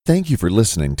Thank you for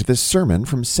listening to this sermon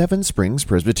from Seven Springs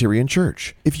Presbyterian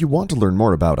Church. If you want to learn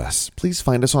more about us, please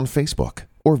find us on Facebook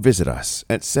or visit us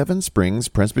at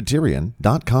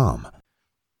sevenspringspresbyterian.com.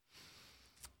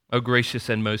 O gracious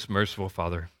and most merciful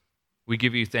Father, we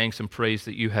give you thanks and praise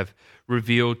that you have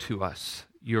revealed to us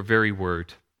your very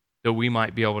word, that we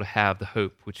might be able to have the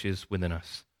hope which is within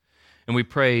us. And we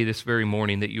pray this very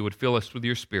morning that you would fill us with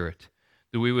your Spirit,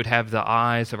 that we would have the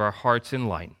eyes of our hearts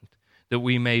enlightened, that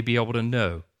we may be able to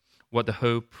know what the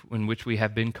hope in which we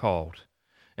have been called,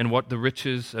 and what the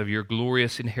riches of your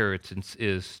glorious inheritance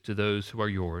is to those who are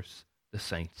yours, the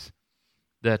saints.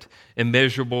 That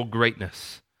immeasurable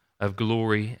greatness of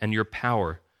glory and your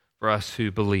power for us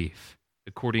who believe,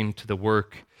 according to the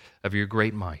work of your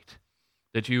great might,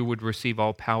 that you would receive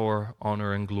all power,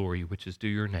 honor, and glory which is due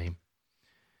your name.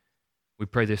 We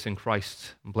pray this in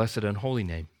Christ's blessed and holy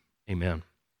name. Amen.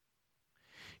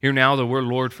 Hear now the word,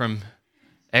 Lord, from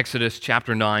Exodus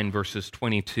chapter 9, verses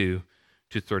 22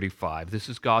 to 35. This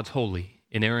is God's holy,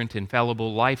 inerrant,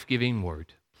 infallible, life-giving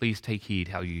word. Please take heed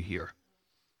how you hear.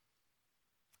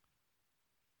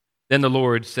 Then the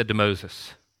Lord said to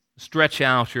Moses, "Stretch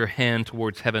out your hand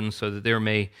towards heaven so that there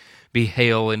may be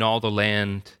hail in all the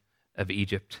land of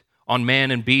Egypt, on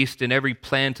man and beast, in every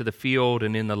plant of the field,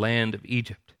 and in the land of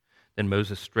Egypt." Then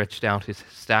Moses stretched out his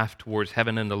staff towards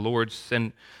heaven, and the Lord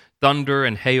sent thunder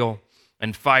and hail,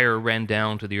 and fire ran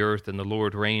down to the earth, and the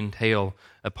Lord rained hail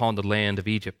upon the land of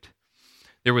Egypt.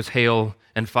 There was hail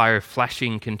and fire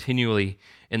flashing continually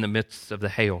in the midst of the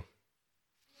hail,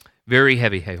 very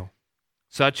heavy hail,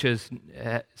 such as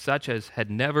had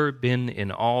never been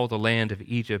in all the land of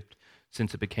Egypt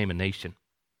since it became a nation.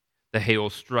 The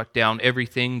hail struck down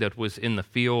everything that was in the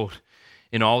field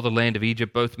in all the land of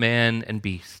Egypt, both man and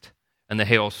beast. And the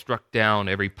hail struck down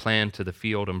every plant of the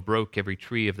field and broke every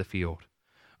tree of the field.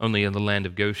 Only in the land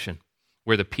of Goshen,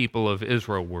 where the people of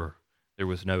Israel were, there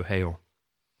was no hail.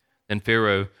 Then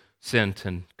Pharaoh sent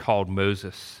and called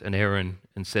Moses and Aaron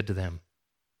and said to them,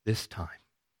 "This time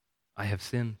I have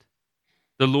sinned.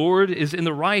 The Lord is in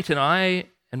the right, and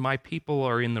I and my people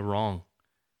are in the wrong.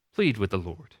 Plead with the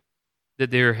Lord,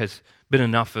 that there has been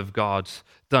enough of God's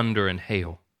thunder and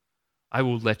hail. I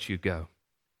will let you go,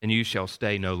 and you shall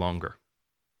stay no longer."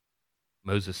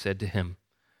 Moses said to him,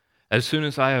 "As soon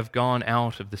as I have gone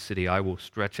out of the city, I will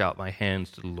stretch out my hands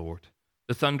to the Lord.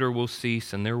 The thunder will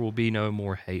cease, and there will be no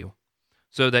more hail,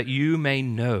 so that you may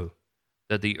know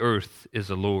that the earth is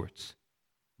the Lord's.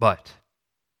 But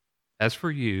as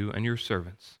for you and your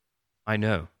servants, I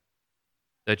know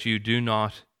that you do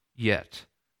not yet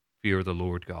fear the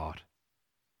Lord God."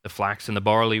 The flax and the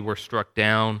barley were struck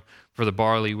down, for the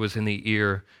barley was in the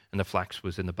ear, and the flax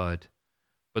was in the bud.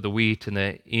 But the wheat and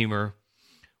the emmer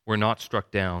were not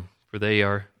struck down, for they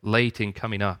are late in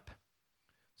coming up.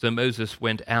 So Moses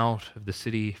went out of the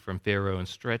city from Pharaoh and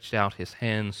stretched out his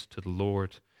hands to the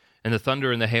Lord, and the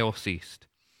thunder and the hail ceased,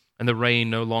 and the rain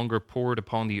no longer poured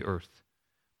upon the earth.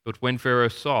 But when Pharaoh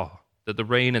saw that the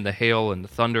rain and the hail and the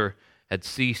thunder had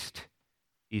ceased,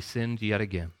 he sinned yet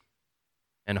again,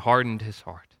 and hardened his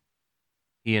heart,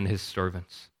 he and his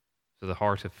servants. So the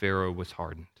heart of Pharaoh was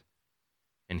hardened,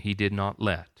 and he did not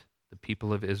let the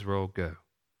people of Israel go,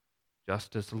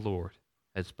 just as the Lord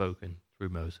had spoken through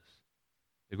Moses.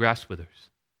 The grass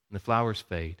withers and the flowers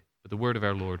fade, but the word of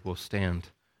our Lord will stand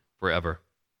forever.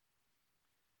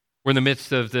 We're in the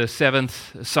midst of the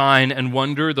seventh sign and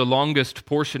wonder, the longest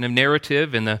portion of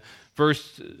narrative in the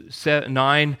first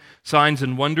 9 signs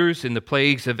and wonders in the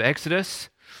plagues of Exodus.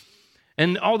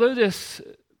 And although this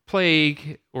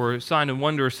plague or sign and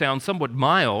wonder sounds somewhat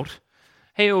mild,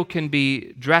 hail can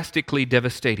be drastically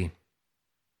devastating.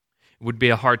 It would be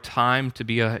a hard time to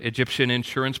be an Egyptian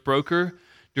insurance broker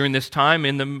during this time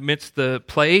in the midst of the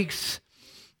plagues.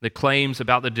 The claims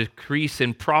about the decrease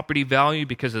in property value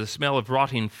because of the smell of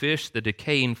rotting fish, the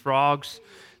decaying frogs,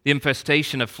 the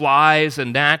infestation of flies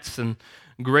and gnats, and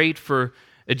great for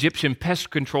Egyptian pest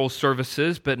control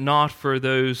services, but not for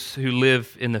those who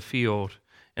live in the field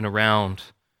and around.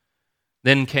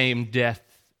 Then came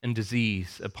death and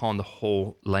disease upon the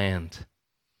whole land.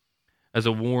 As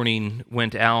a warning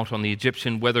went out on the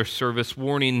Egyptian weather service,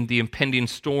 warning the impending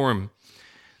storm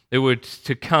that would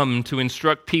to come, to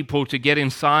instruct people to get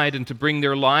inside and to bring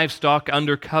their livestock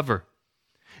under cover.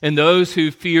 And those who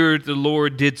feared the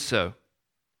Lord did so.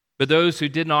 But those who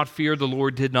did not fear the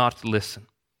Lord did not listen.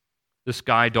 The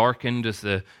sky darkened as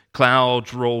the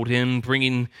clouds rolled in,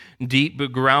 bringing deep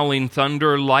growling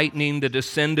thunder, lightning that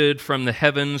descended from the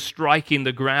heavens, striking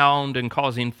the ground and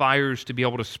causing fires to be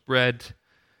able to spread.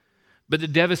 But the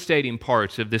devastating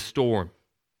part of this storm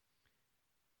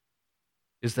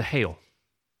is the hail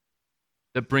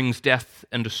that brings death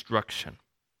and destruction.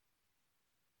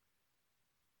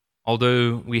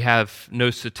 Although we have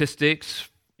no statistics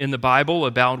in the Bible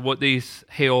about what these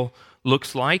hail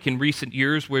looks like, in recent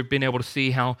years we've been able to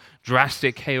see how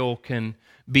drastic hail can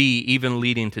be, even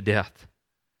leading to death.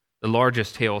 The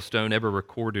largest hailstone ever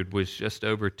recorded was just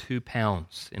over 2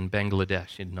 pounds in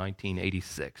Bangladesh in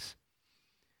 1986.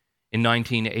 In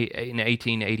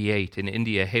 1888, in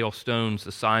India, hailstones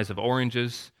the size of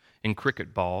oranges and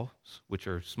cricket balls, which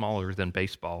are smaller than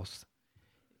baseballs,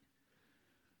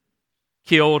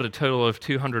 killed a total of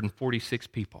 246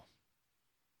 people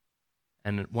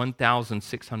and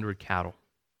 1,600 cattle.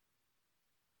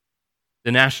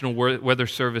 The National Weather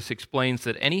Service explains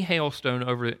that any hailstone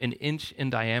over an inch in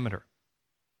diameter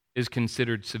is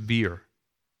considered severe.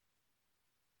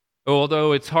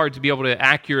 Although it's hard to be able to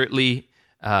accurately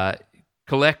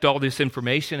collect all this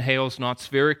information, hail is not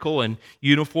spherical and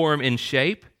uniform in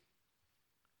shape,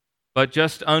 but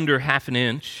just under half an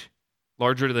inch,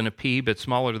 larger than a pea but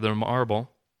smaller than a marble.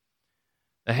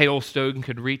 A hailstone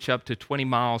could reach up to 20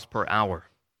 miles per hour.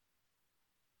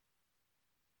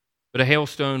 But a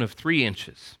hailstone of 3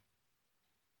 inches,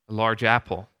 a large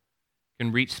apple,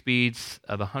 can reach speeds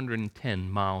of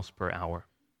 110 miles per hour.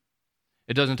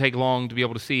 It doesn't take long to be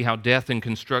able to see how death and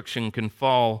construction can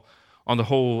fall on the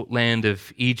whole land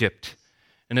of Egypt.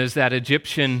 And as that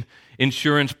Egyptian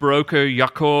insurance broker,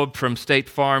 Jacob from State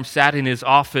Farm, sat in his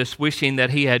office wishing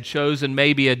that he had chosen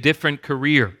maybe a different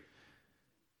career,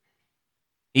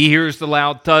 he hears the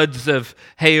loud thuds of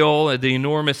hail, the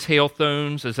enormous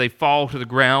hailstones as they fall to the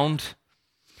ground.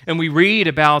 And we read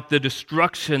about the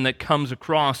destruction that comes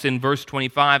across in verse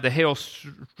 25. The hail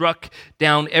struck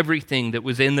down everything that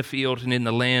was in the field and in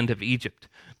the land of Egypt,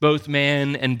 both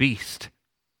man and beast.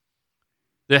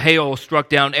 The hail struck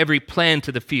down every plant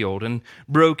of the field and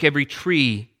broke every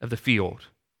tree of the field.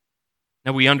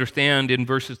 Now we understand in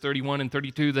verses 31 and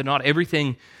 32 that not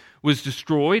everything was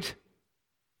destroyed.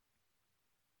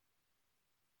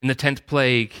 In the 10th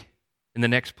plague, in the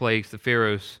next plagues, the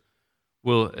Pharaoh's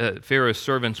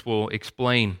servants will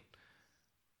explain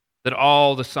that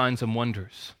all the signs and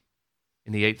wonders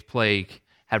in the 8th plague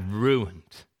have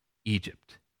ruined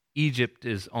Egypt. Egypt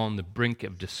is on the brink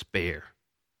of despair.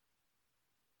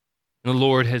 And the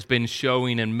Lord has been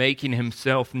showing and making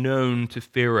himself known to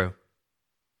Pharaoh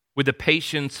with the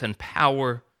patience and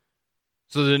power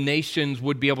so the nations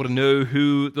would be able to know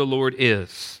who the Lord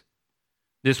is.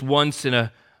 This once in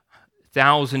a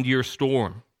 1,000-year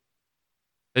storm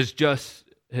has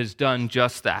done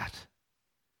just that.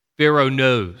 Pharaoh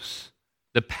knows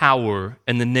the power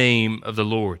and the name of the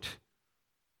Lord.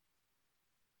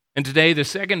 And today, the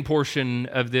second portion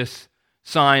of this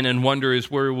sign and wonder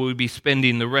is where we'll be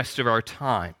spending the rest of our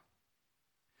time.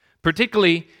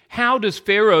 Particularly, how does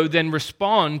Pharaoh then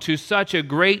respond to such a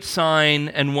great sign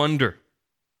and wonder?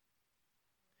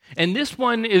 And this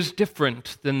one is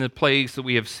different than the plagues that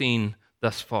we have seen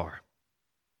thus far.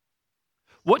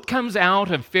 What comes out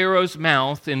of Pharaoh's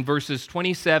mouth in verses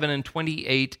 27 and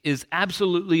 28 is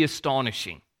absolutely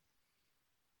astonishing.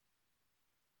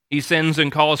 He sends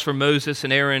and calls for Moses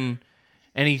and Aaron,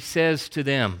 and he says to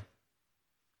them,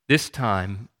 "This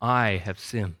time I have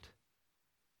sinned.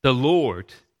 The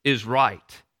Lord is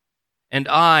right, and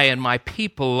I and my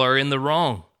people are in the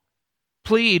wrong.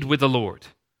 Plead with the Lord,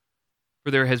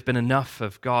 for there has been enough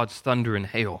of God's thunder and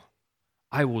hail.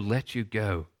 I will let you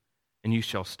go, and you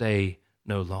shall stay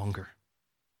no longer."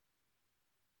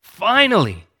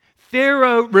 Finally,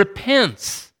 Pharaoh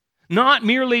repents. Not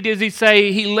merely does he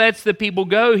say he lets the people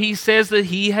go, he says that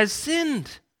he has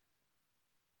sinned.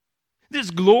 This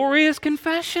glorious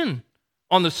confession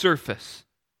on the surface.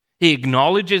 He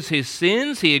acknowledges his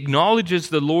sins, he acknowledges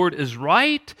the Lord is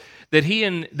right, that he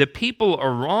and the people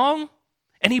are wrong,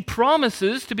 and he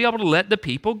promises to be able to let the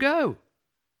people go.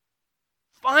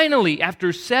 Finally,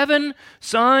 after 7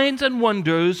 signs and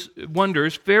wonders,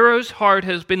 Pharaoh's heart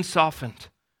has been softened.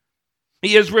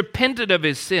 He has repented of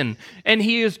his sin, and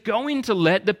he is going to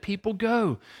let the people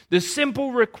go. The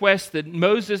simple request that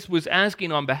Moses was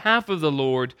asking on behalf of the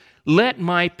Lord, let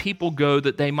my people go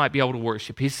that they might be able to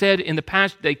worship. He said in the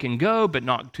past they can go, but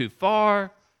not too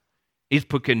far. He's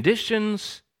put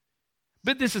conditions.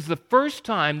 But this is the first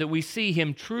time that we see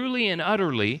him truly and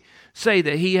utterly say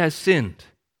that he has sinned.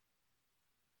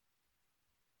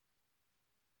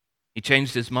 He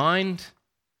changed his mind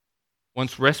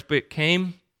once respite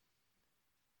came.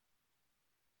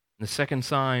 The second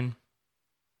sign,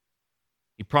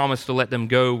 he promised to let them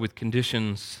go with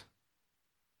conditions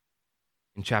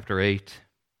in chapter 8.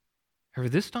 However,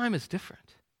 this time is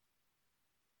different,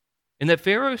 in that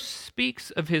Pharaoh speaks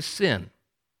of his sin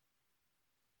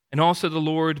and also the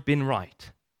Lord being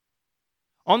right.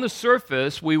 On the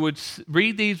surface, we would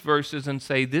read these verses and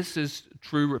say, this is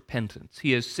true repentance.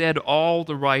 He has said all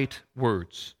the right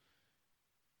words.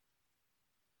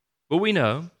 But we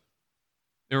know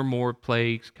there are more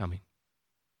plagues coming.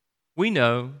 We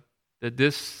know that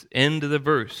this end of the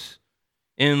verse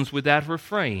ends with that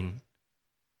refrain,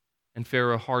 and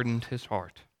Pharaoh hardened his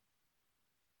heart.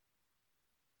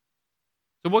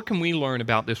 So what can we learn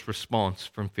about this response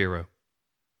from Pharaoh?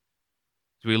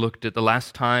 As we looked at the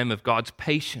last time of God's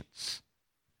patience,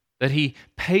 that he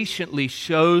patiently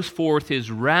shows forth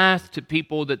his wrath to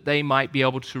people that they might be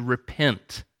able to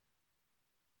repent.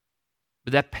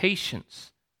 But that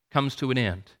patience comes to an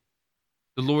end.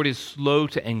 The Lord is slow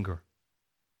to anger.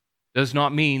 Does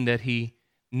not mean that he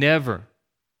never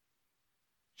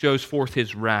shows forth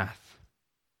his wrath.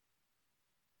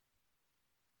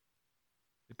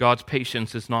 God's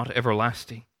patience is not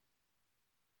everlasting.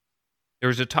 There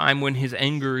is a time when his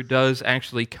anger does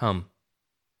actually come.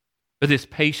 But this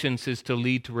patience is to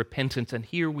lead to repentance. And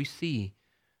here we see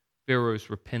Pharaoh's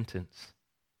repentance.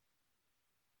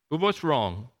 But what's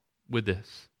wrong with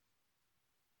this?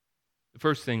 The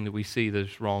first thing that we see that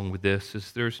is wrong with this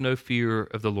is there's no fear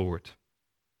of the Lord.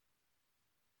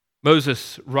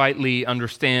 Moses rightly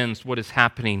understands what is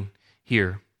happening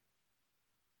here.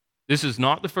 This is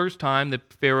not the first time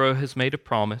that Pharaoh has made a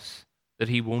promise that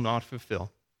he will not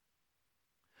fulfill.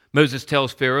 Moses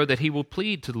tells Pharaoh that he will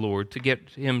plead to the Lord to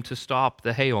get him to stop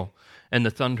the hail and the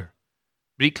thunder.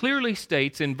 But he clearly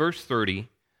states in verse 30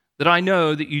 that I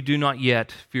know that you do not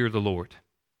yet fear the Lord.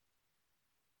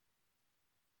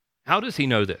 How does he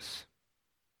know this?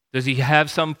 Does he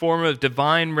have some form of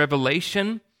divine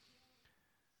revelation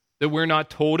that we're not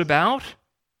told about?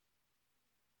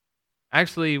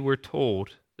 Actually, we're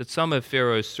told that some of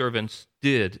Pharaoh's servants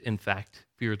did, in fact,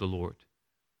 fear the Lord.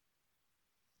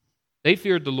 They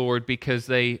feared the Lord because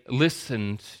they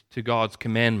listened to God's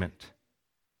commandment.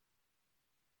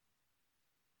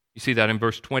 You see that in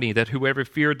verse 20, that whoever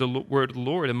feared the word of the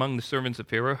Lord among the servants of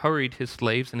Pharaoh hurried his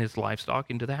slaves and his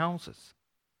livestock into the houses.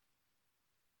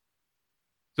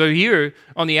 So here,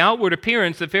 on the outward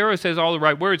appearance, the Pharaoh says all the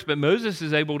right words, but Moses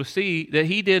is able to see that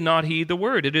he did not heed the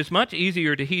word. It is much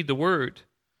easier to heed the word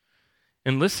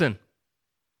and listen.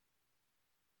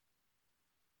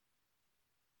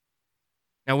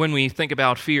 Now, when we think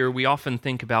about fear, we often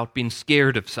think about being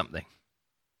scared of something.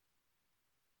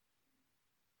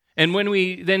 And when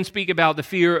we then speak about the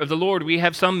fear of the Lord, we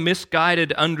have some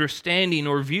misguided understanding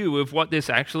or view of what this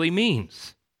actually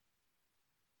means.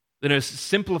 In a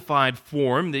simplified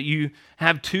form, that you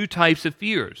have two types of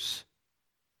fears.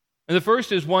 And the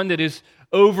first is one that is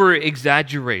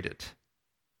over-exaggerated.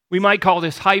 We might call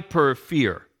this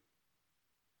hyper-fear.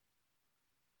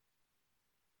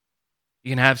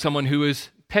 You can have someone who is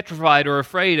petrified or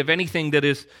afraid of anything that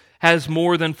has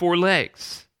more than 4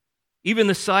 legs. Even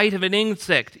the sight of an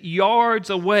insect yards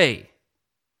away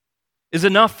is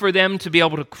enough for them to be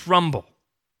able to crumble.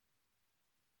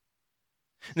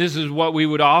 This is what we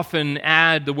would often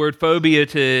add the word phobia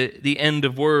to the end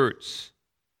of words.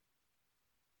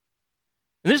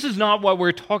 And this is not what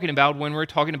we're talking about when we're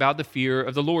talking about the fear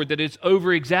of the Lord, that it's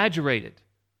over-exaggerated.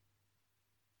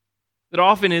 That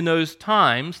often in those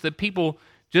times that people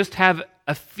just have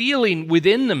a feeling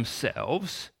within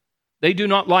themselves they do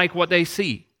not like what they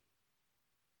see.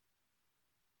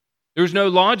 There's no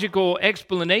logical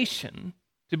explanation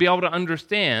to be able to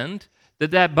understand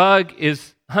that that bug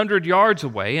is 100 yards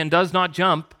away and does not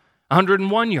jump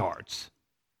 101 yards.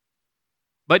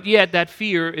 But yet that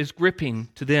fear is gripping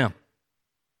to them.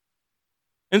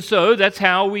 And so that's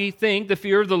how we think the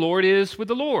fear of the Lord is with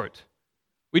the Lord.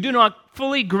 We do not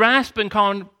fully grasp and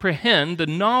comprehend the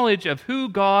knowledge of who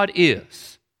God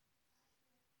is.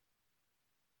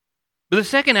 But the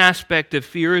second aspect of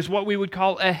fear is what we would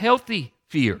call a healthy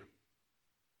fear.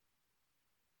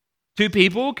 Two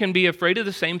people can be afraid of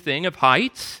the same thing, of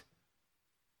heights.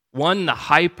 One, the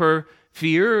hyper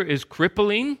fear, is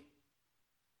crippling,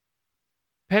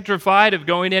 petrified of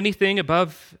going anything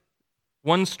above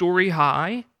 1 story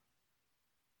high.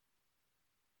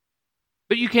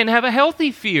 But you can have a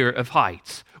healthy fear of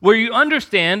heights, where you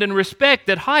understand and respect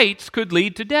that heights could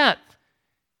lead to death.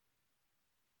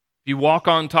 If you walk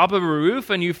on top of a roof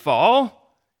and you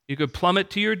fall, you could plummet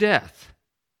to your death.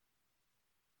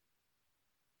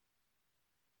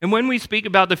 And when we speak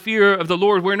about the fear of the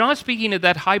Lord, we're not speaking of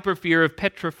that hyper fear of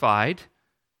petrified.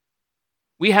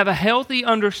 We have a healthy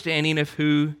understanding of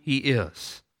who He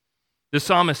is. The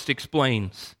psalmist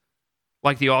explains,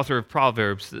 like the author of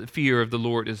Proverbs, that the fear of the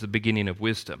Lord is the beginning of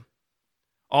wisdom.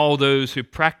 All those who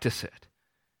practice it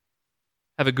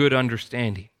have a good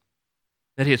understanding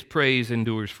that His praise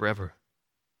endures forever.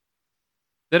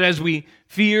 That as we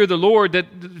fear the Lord, that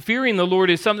fearing the Lord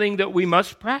is something that we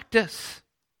must practice,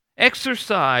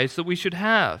 exercise that we should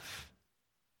have.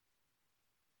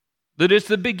 That it's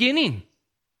the beginning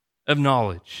of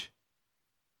knowledge.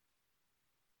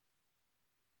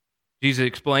 Jesus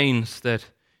explains that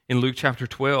in Luke chapter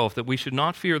 12 that we should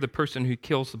not fear the person who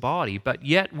kills the body, but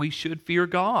yet we should fear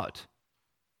God.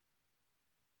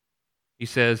 He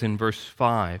says in verse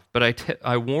 5, "But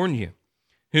I warn you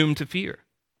whom to fear.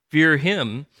 Fear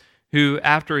him who,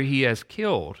 after he has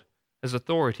killed, has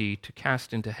authority to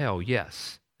cast into hell.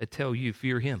 Yes, I tell you,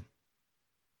 fear him."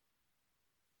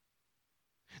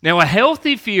 Now, a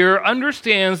healthy fear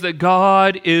understands that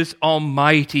God is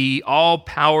almighty,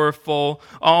 all-powerful,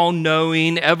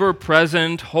 all-knowing,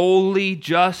 ever-present, holy,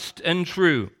 just, and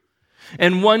true,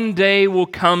 and one day will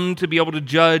come to be able to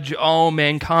judge all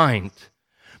mankind.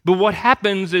 But what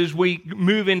happens is we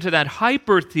move into that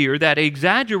hyper-fear, that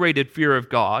exaggerated fear of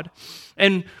God,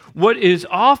 and what is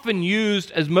often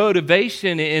used as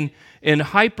motivation in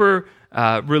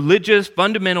hyper-religious,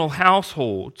 fundamental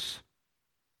households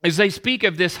is they speak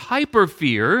of this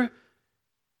hyper-fear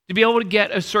to be able to get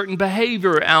a certain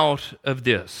behavior out of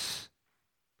this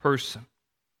person.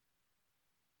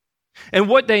 And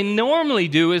what they normally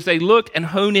do is they look and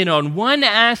hone in on one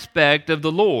aspect of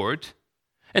the Lord,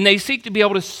 and they seek to be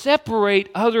able to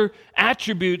separate other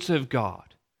attributes of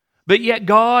God. But yet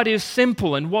God is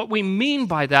simple, and what we mean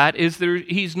by that is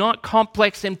He's not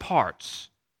complex in parts.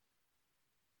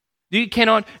 You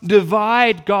cannot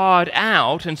divide God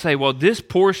out and say, well, this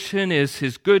portion is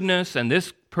His goodness and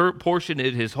this portion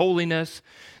is His holiness.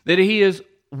 That He is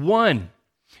one.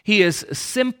 He is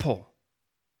simple.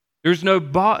 There's no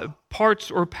parts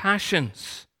or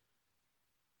passions.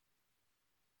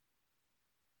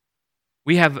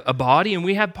 We have a body and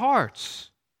we have parts.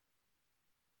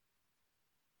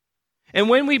 And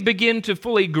when we begin to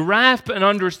fully grasp and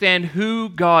understand who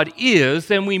God is,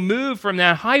 then we move from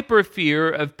that hyper fear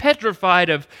of petrified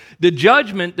of the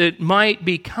judgment that might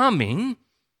be coming.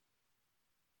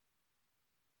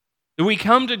 We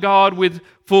come to God with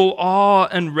full awe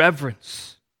and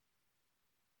reverence.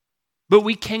 But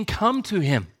we can come to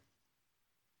Him.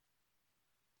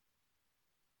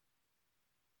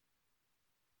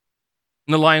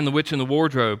 In The Lion, the Witch, and the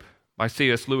Wardrobe by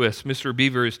C.S. Lewis, Mr.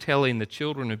 Beaver is telling the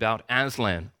children about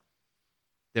Aslan.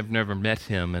 They've never met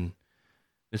him, and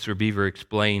Mr. Beaver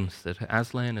explains that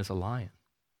Aslan is a lion.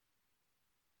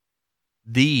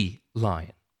 The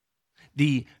lion.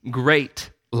 The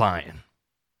great lion.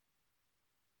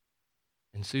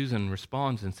 And Susan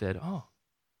responds and said, "Oh,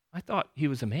 I thought he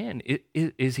was a man.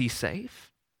 Is he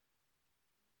safe?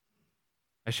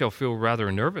 I shall feel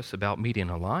rather nervous about meeting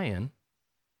a lion."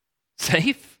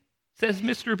 "Safe?" says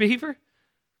Mr. Beaver.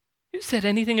 "Who said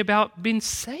anything about being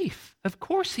safe? Of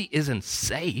course he isn't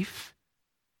safe.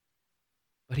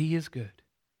 But he is good.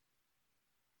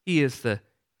 He is the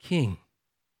king,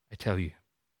 I tell you."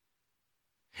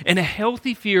 And a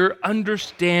healthy fear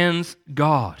understands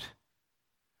God,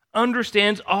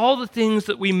 understands all the things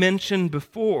that we mentioned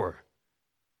before,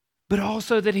 but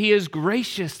also that He is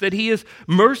gracious, that He is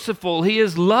merciful, He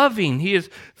is loving, He is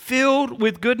filled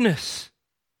with goodness.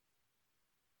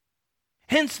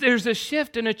 Hence, there's a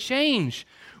shift and a change.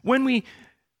 When we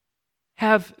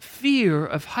have fear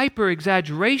of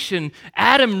hyper-exaggeration,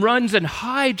 Adam runs and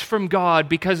hides from God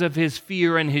because of his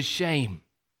fear and his shame.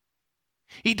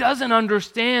 He doesn't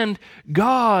understand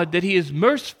God, that He is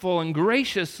merciful and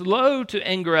gracious, slow to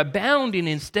anger, abounding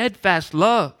in steadfast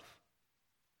love.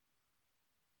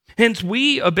 Hence,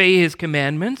 we obey His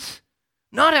commandments,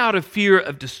 not out of fear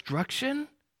of destruction,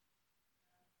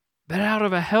 but out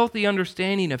of a healthy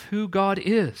understanding of who God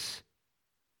is.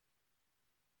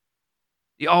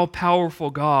 The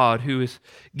all-powerful God who has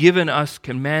given us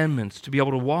commandments to be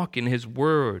able to walk in His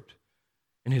word,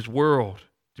 in His world,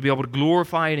 to be able to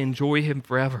glorify and enjoy Him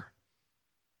forever.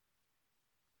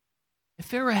 And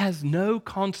Pharaoh has no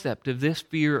concept of this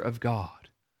fear of God.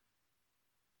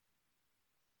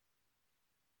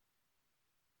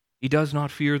 He does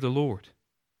not fear the Lord.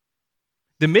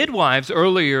 The midwives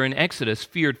earlier in Exodus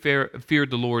feared the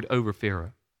Lord over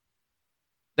Pharaoh.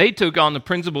 They took on the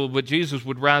principle of what Jesus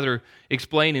would rather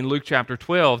explain in Luke chapter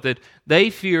 12, that they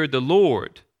feared the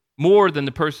Lord more than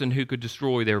the person who could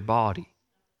destroy their body.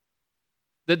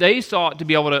 That they sought to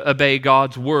be able to obey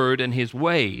God's word and His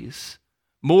ways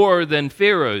more than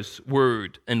Pharaoh's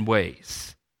word and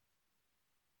ways.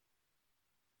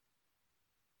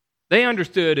 They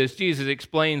understood, as Jesus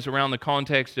explains around the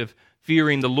context of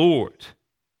fearing the Lord,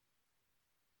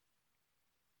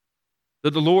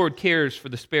 that the Lord cares for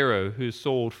the sparrow who is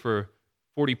sold for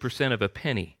 40% of a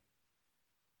penny.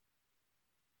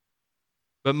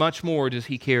 but much more does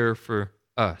he care for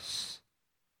us.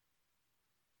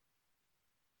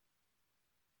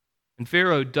 And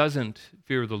Pharaoh doesn't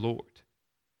fear the Lord.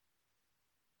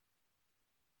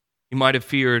 He might have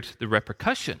feared the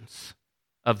repercussions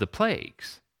of the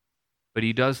plagues, but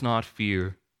he does not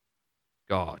fear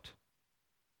God.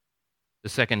 The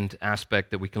second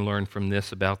aspect that we can learn from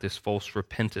this about this false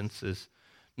repentance is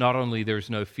not only there's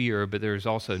no fear, but there's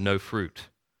also no fruit.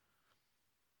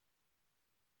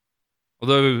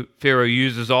 Although Pharaoh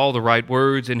uses all the right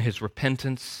words in his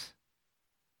repentance,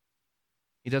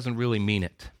 he doesn't really mean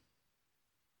it.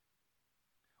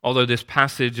 Although this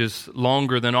passage is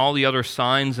longer than all the other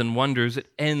signs and wonders, it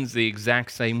ends the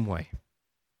exact same way.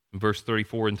 In verse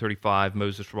 34 and 35,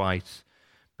 Moses writes,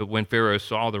 "But when Pharaoh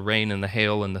saw the rain and the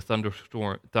hail and the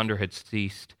thunder had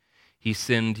ceased, he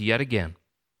sinned yet again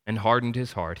and hardened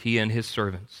his heart, he and his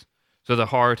servants. So the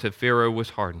heart of Pharaoh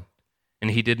was hardened, and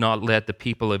he did not let the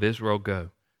people of Israel go,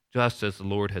 just as the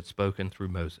Lord had spoken through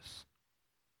Moses."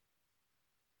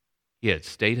 He had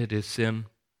stated his sin.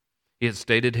 He had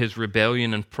stated his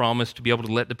rebellion and promised to be able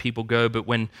to let the people go, but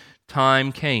when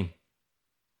time came,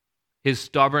 his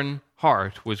stubborn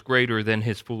heart was greater than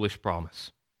his foolish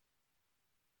promise.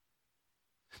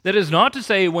 That is not to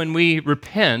say when we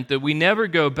repent that we never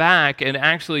go back and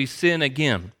actually sin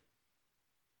again.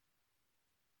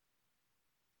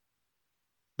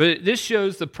 But this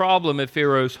shows the problem of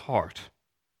Pharaoh's heart,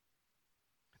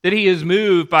 that he is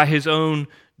moved by his own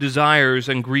desires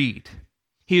and greed.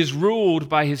 He is ruled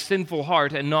by his sinful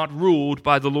heart and not ruled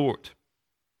by the Lord.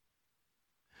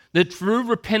 The true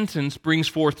repentance brings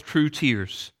forth true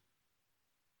tears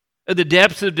at the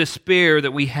depths of despair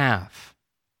that we have.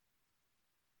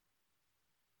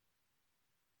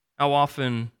 How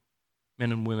often,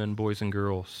 men and women, boys and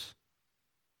girls,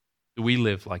 do we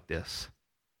live like this?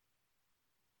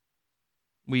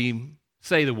 We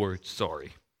say the word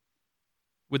sorry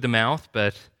with the mouth,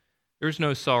 but there's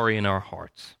no sorry in our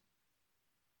hearts.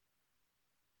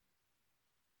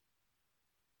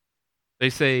 They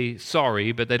say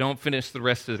sorry, but they don't finish the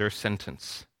rest of their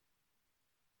sentence.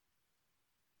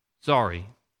 Sorry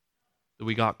that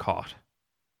we got caught.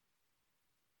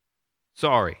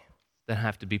 Sorry that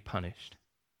have to be punished.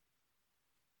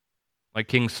 Like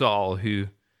King Saul, who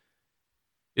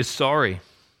is sorry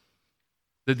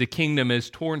that the kingdom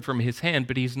is torn from his hand,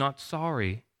 but he's not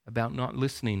sorry about not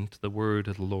listening to the word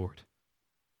of the Lord.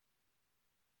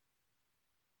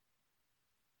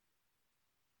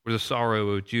 Or the sorrow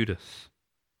of Judas,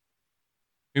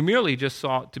 who merely just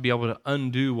sought to be able to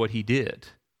undo what he did.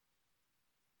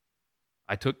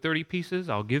 I took 30 pieces,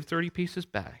 I'll give 30 pieces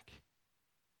back.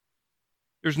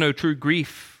 There's no true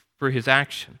grief for his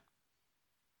action.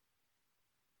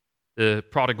 The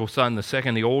prodigal son, the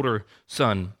second, the older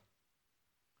son,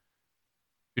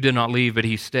 who did not leave, but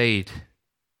he stayed.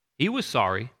 He was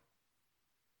sorry.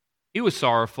 He was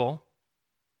sorrowful.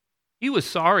 He was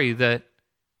sorry that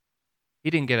he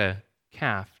didn't get a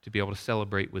calf to be able to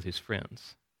celebrate with his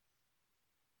friends.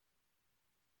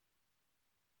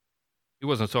 He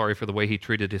wasn't sorry for the way he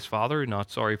treated his father, not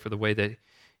sorry for the way that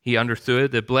he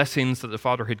understood the blessings that the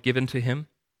father had given to him.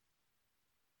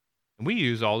 And we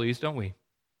use all these, don't we?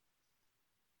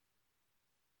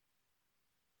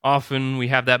 Often we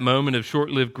have that moment of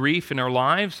short-lived grief in our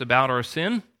lives about our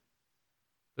sin.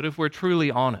 But if we're truly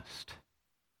honest,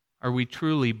 are we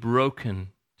truly broken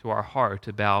to our heart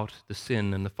about the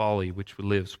sin and the folly which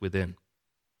lives within?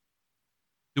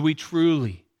 Do we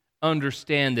truly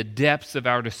understand the depths of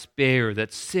our despair,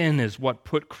 that sin is what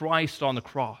put Christ on the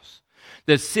cross,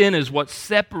 that sin is what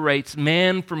separates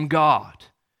man from God?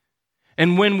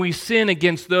 And when we sin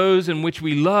against those in which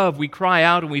we love, we cry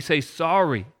out and we say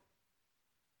sorry.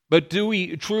 But do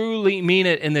we truly mean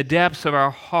it in the depths of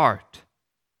our heart?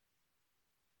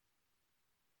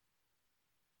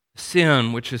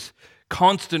 Sin, which is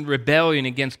constant rebellion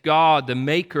against God, the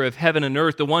maker of heaven and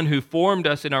earth, the one who formed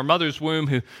us in our mother's womb,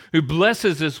 who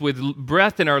blesses us with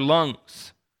breath in our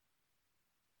lungs,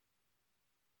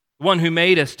 the one who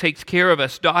made us, takes care of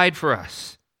us, died for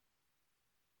us.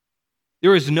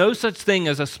 There is no such thing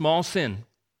as a small sin.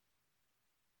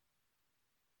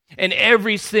 And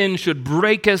every sin should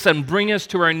break us and bring us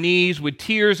to our knees with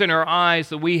tears in our eyes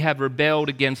that we have rebelled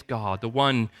against God, the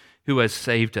one who has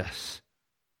saved us.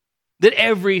 That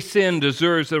every sin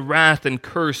deserves the wrath and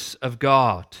curse of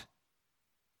God.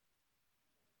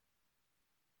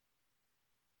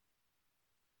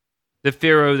 The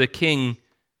Pharaoh, the king,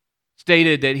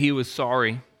 stated that he was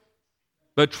sorry,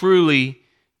 but truly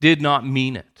did not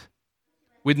mean it,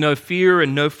 with no fear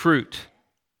and no fruit.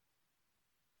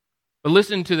 But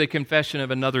listen to the confession of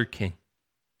another king,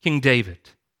 King David.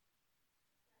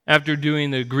 After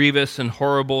doing the grievous and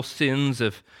horrible sins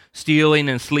of stealing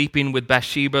and sleeping with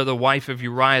Bathsheba, the wife of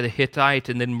Uriah the Hittite,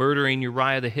 and then murdering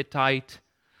Uriah the Hittite,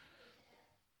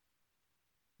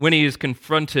 when he is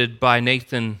confronted by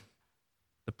Nathan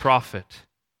the prophet,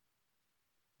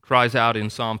 cries out in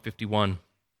Psalm 51,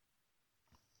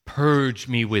 "Purge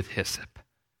me with hyssop,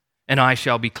 and I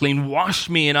shall be clean. Wash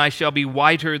me, and I shall be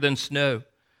whiter than snow.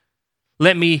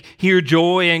 Let me hear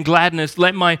joy and gladness.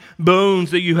 Let my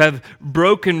bones that you have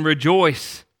broken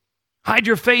rejoice. Hide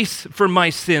your face from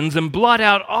my sins and blot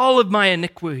out all of my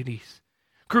iniquities.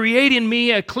 Create in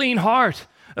me a clean heart,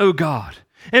 O God,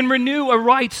 and renew a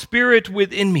right spirit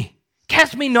within me.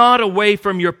 Cast me not away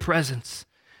from your presence,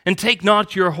 and take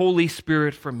not your Holy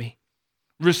Spirit from me.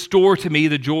 Restore to me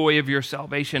the joy of your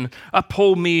salvation.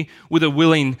 Uphold me with a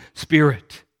willing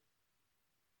spirit."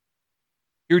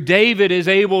 Here David is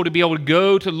able to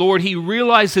go to the Lord. He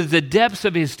realizes the depths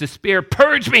of his despair.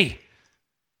 Purge me,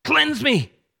 cleanse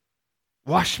me,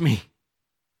 wash me.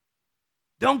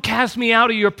 Don't cast me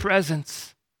out of your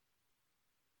presence.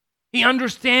 He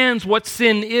understands what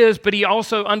sin is, but he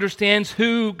also understands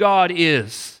who God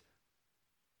is.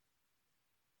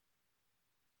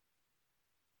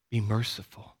 Be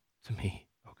merciful to me,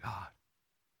 O God.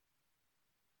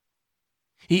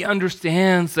 He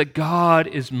understands that God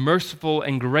is merciful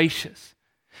and gracious.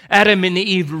 Adam and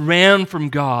Eve ran from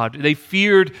God. They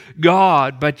feared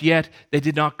God, but yet they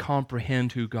did not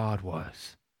comprehend who God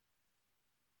was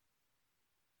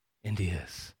and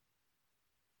is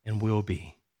and will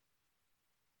be.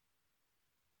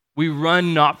 We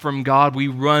run not from God, we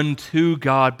run to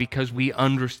God because we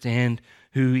understand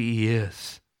who He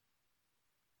is.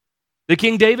 The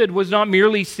King David was not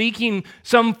merely seeking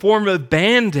some form of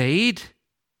Band-Aid,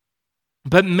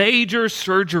 but major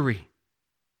surgery.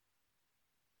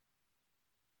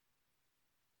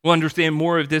 We'll understand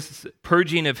more of this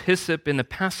purging of hyssop in the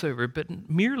Passover, but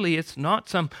merely it's not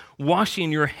some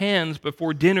washing your hands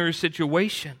before dinner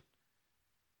situation.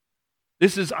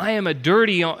 This is, I am a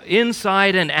dirty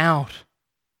inside and out.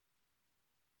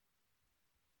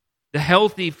 The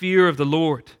healthy fear of the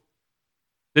Lord.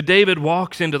 That David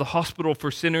walks into the hospital for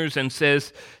sinners and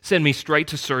says, "Send me straight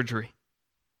to surgery.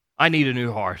 I need a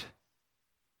new heart.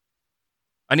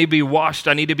 I need to be washed.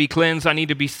 I need to be cleansed. I need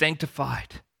to be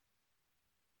sanctified."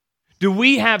 Do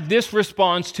we have this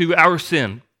response to our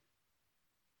sin?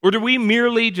 Or do we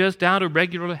merely just out of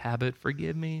regular habit,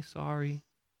 "Forgive me, sorry"?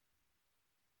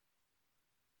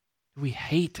 Do we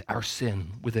hate our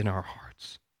sin within our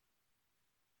hearts?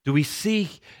 Do we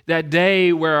seek that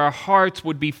day where our hearts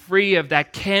would be free of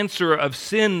that cancer of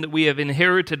sin that we have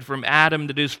inherited from Adam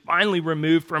that is finally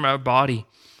removed from our body?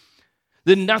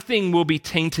 That nothing will be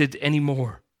tainted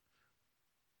anymore.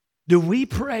 Do we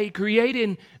pray, "Create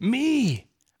in me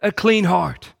a clean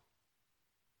heart"?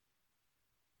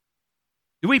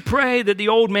 Do we pray that the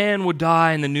old man would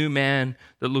die and the new man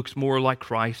that looks more like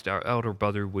Christ, our elder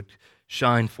brother, would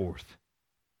shine forth?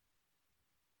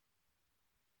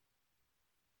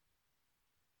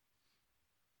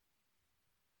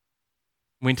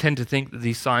 We tend to think that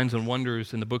these signs and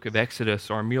wonders in the book of Exodus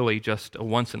are merely just a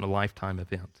once-in-a-lifetime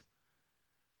event.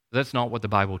 That's not what the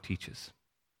Bible teaches.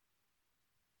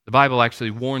 The Bible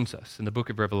actually warns us in the book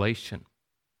of Revelation.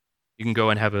 You can go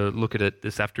and have a look at it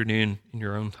this afternoon in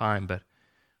your own time, but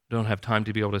we don't have time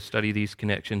to be able to study these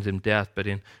connections in depth. But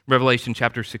in Revelation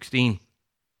chapter 16,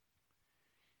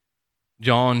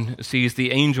 John sees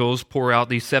the angels pour out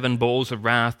these 7 bowls of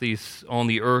wrath on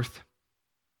the earth.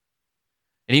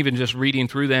 And even just reading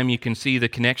through them, you can see the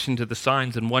connection to the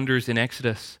signs and wonders in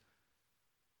Exodus.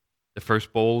 The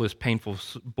first bowl is painful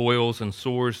boils and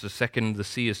sores. The second, the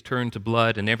sea is turned to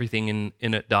blood and everything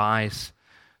in it dies.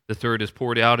 The third is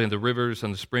poured out in the rivers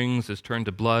and the springs is turned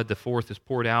to blood. The fourth is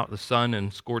poured out the sun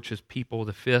and scorches people.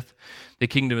 The fifth, the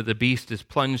kingdom of the beast is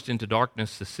plunged into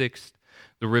darkness. The sixth,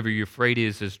 the river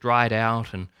Euphrates is dried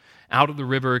out, and out of the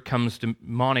river comes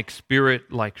demonic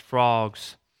spirit like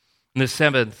frogs. And the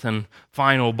 7th and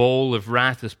final bowl of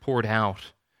wrath is poured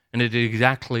out, and it is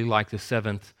exactly like the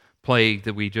 7th plague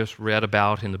that we just read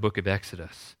about in the book of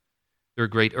Exodus. There are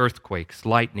great earthquakes,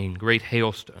 lightning, great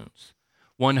hailstones,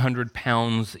 100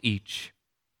 pounds each.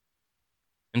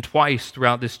 And twice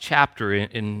throughout this chapter,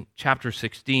 in chapter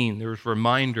 16, there's a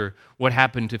reminder what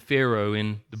happened to Pharaoh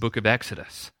in the book of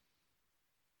Exodus.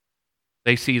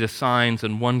 They see the signs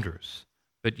and wonders,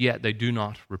 but yet they do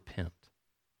not repent.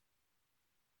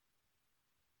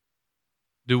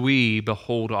 Do we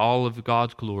behold all of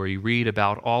God's glory, read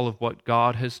about all of what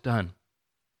God has done,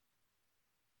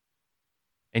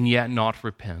 and yet not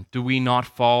repent? Do we not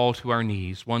fall to our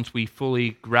knees once we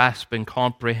fully grasp and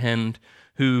comprehend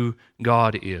who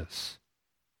God is?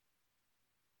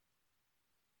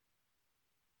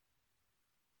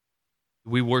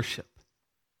 We worship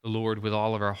the Lord with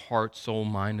all of our heart, soul,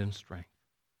 mind, and strength.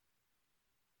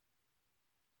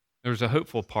 There's a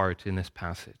hopeful part in this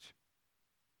passage,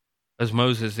 as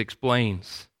Moses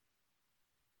explains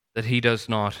that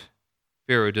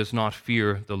Pharaoh does not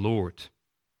fear the Lord.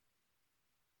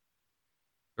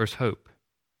 There's hope.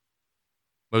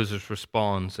 Moses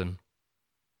responds and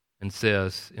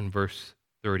says in verse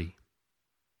 30,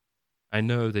 I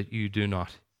know that you do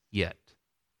not yet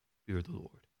fear the Lord.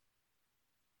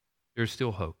 There's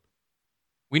still hope.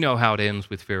 We know how it ends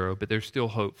with Pharaoh, but there's still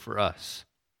hope for us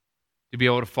to be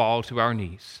able to fall to our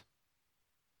knees.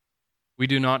 We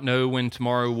do not know when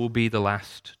tomorrow will be the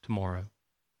last tomorrow.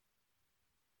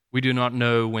 We do not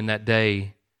know when that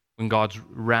day, when God's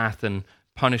wrath and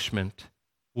punishment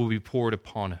will be poured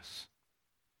upon us.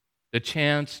 The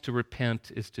chance to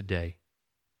repent is today.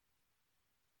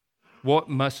 What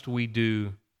must we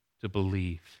do to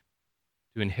believe,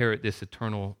 to inherit this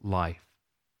eternal life?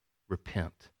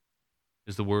 Repent,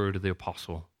 is the word of the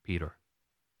Apostle Peter.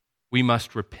 We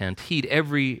must repent, heed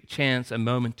every chance and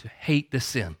moment to hate the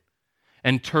sin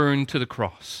and turn to the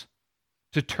cross,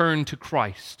 to turn to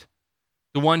Christ,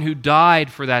 the one who died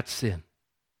for that sin.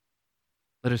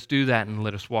 Let us do that and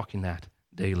let us walk in that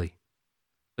daily.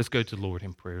 Let's go to the Lord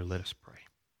in prayer. Let us pray.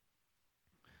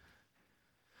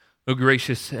 O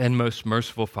gracious and most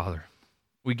merciful Father,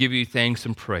 we give you thanks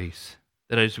and praise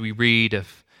that as we read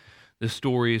of the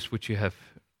stories which you have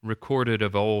recorded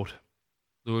of old,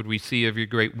 Lord, we see of your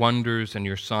great wonders and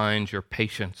your signs, your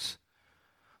patience,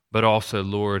 but also,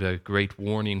 Lord, a great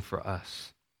warning for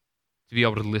us to be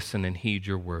able to listen and heed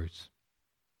your words.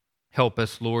 Help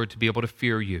us, Lord, to be able to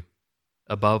fear you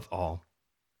above all.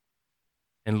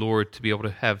 And, Lord, to be able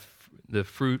to have the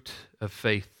fruit of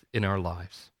faith in our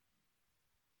lives.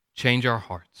 Change our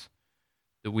hearts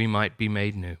that we might be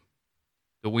made new,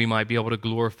 that we might be able to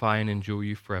glorify and enjoy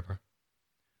you forever.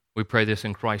 We pray this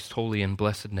in Christ's holy and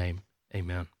blessed name.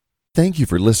 Amen. Thank you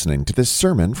for listening to this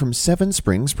sermon from Seven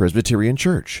Springs Presbyterian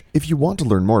Church. If you want to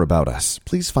learn more about us,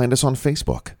 please find us on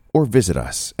Facebook or visit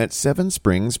us at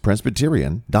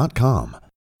sevenspringspresbyterian.com.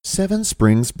 Seven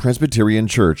Springs Presbyterian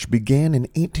Church began in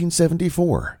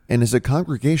 1874 and is a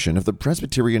congregation of the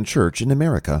Presbyterian Church in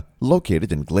America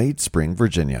located in Glade Spring,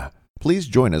 Virginia. Please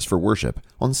join us for worship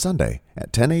on Sunday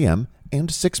at 10 a.m. and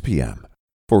 6 p.m.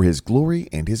 for His glory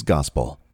and His gospel.